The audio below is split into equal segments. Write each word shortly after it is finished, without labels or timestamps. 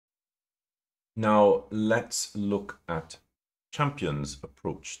Now let's look at Champion's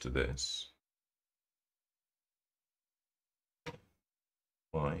approach to this.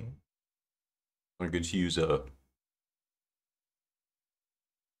 I'm going to use a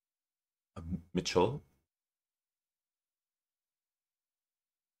Mitchell.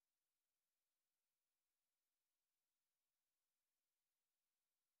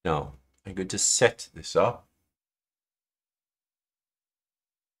 Now I'm going to set this up.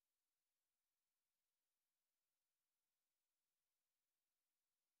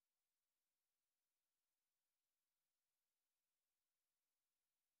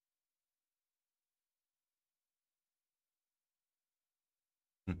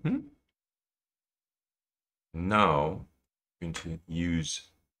 Now I'm going to use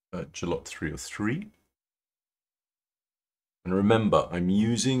Jalot 303. And remember, I'm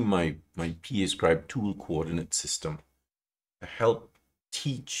using my PAScribe tool coordinate system to help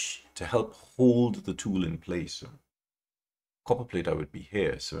teach, to help hold the tool in place. So copper plate, I would be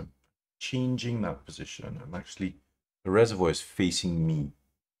here. So I'm changing that position. I'm actually, the reservoir is facing me.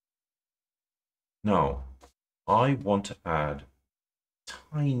 Now, I want to add a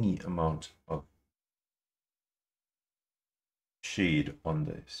tiny amount of shade on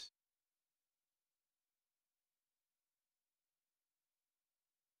this.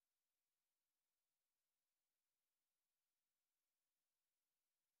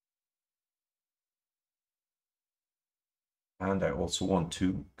 And I also want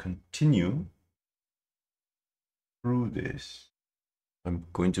to continue through this. I'm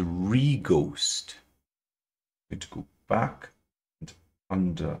going to re-ghost. I'm going to go back and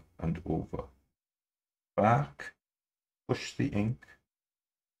under and over. Back, push the ink.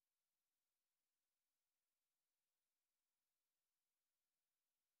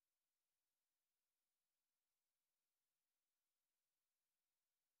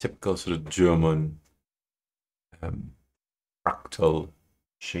 Typical sort of German fractal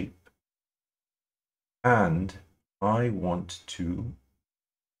shape. And I want to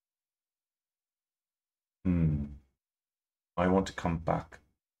come back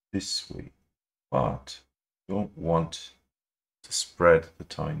this way, but don't want to spread the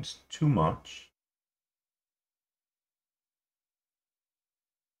tines too much.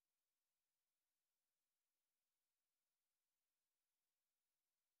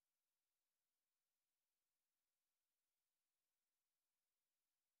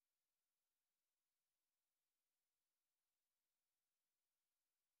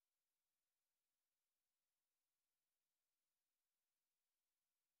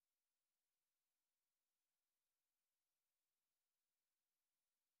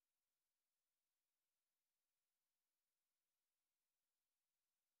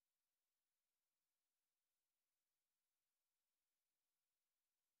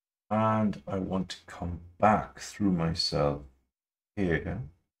 And I want to come back through myself here.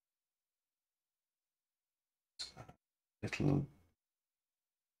 Little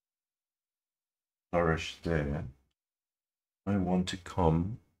flourish there. I want to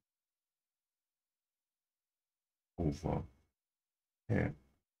come over here.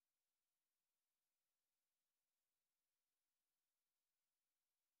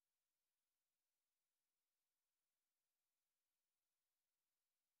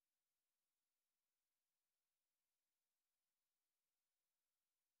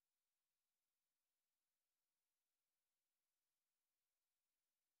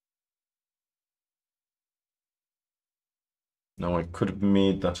 Now I could have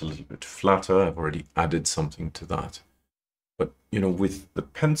made that a little bit flatter. I've already added something to that. But, you know, with the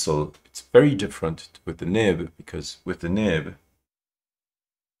pencil, it's very different with the nib, because with the nib,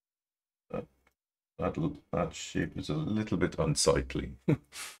 that shape is a little bit unsightly.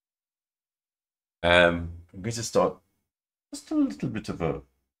 I'm going to start just a little bit of a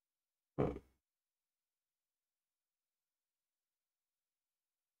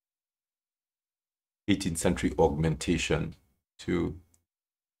 18th century augmentation to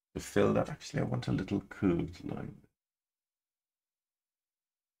fill that. Actually, I want a little curved line.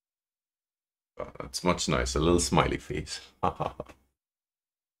 Oh, that's much nicer, a little smiley face.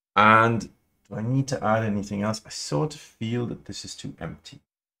 And do I need to add anything else? I sort of feel that this is too empty.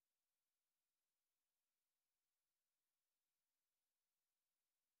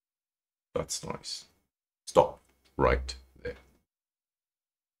 That's nice. Stop right there.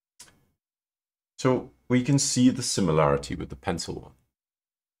 So we can see the similarity with the pencil one.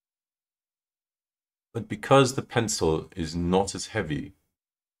 But because the pencil is not as heavy,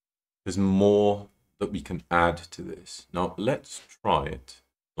 there's more that we can add to this. Now let's try it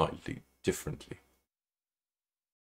slightly differently.